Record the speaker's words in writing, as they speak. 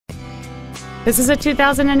This is a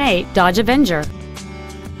 2008 Dodge Avenger.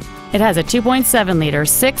 It has a 2.7-liter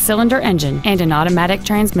six-cylinder engine and an automatic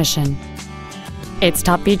transmission. Its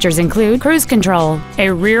top features include cruise control,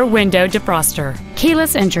 a rear window defroster,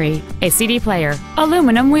 keyless entry, a CD player,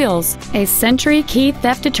 aluminum wheels, a Sentry key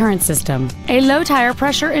theft deterrent system, a low tire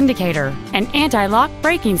pressure indicator, an anti-lock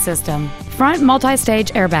braking system, front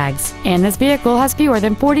multi-stage airbags, and this vehicle has fewer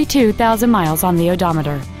than 42,000 miles on the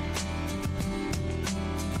odometer.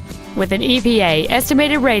 With an EPA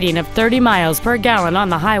estimated rating of 30 miles per gallon on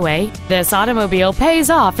the highway, this automobile pays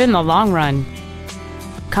off in the long run.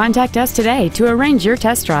 Contact us today to arrange your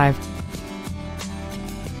test drive.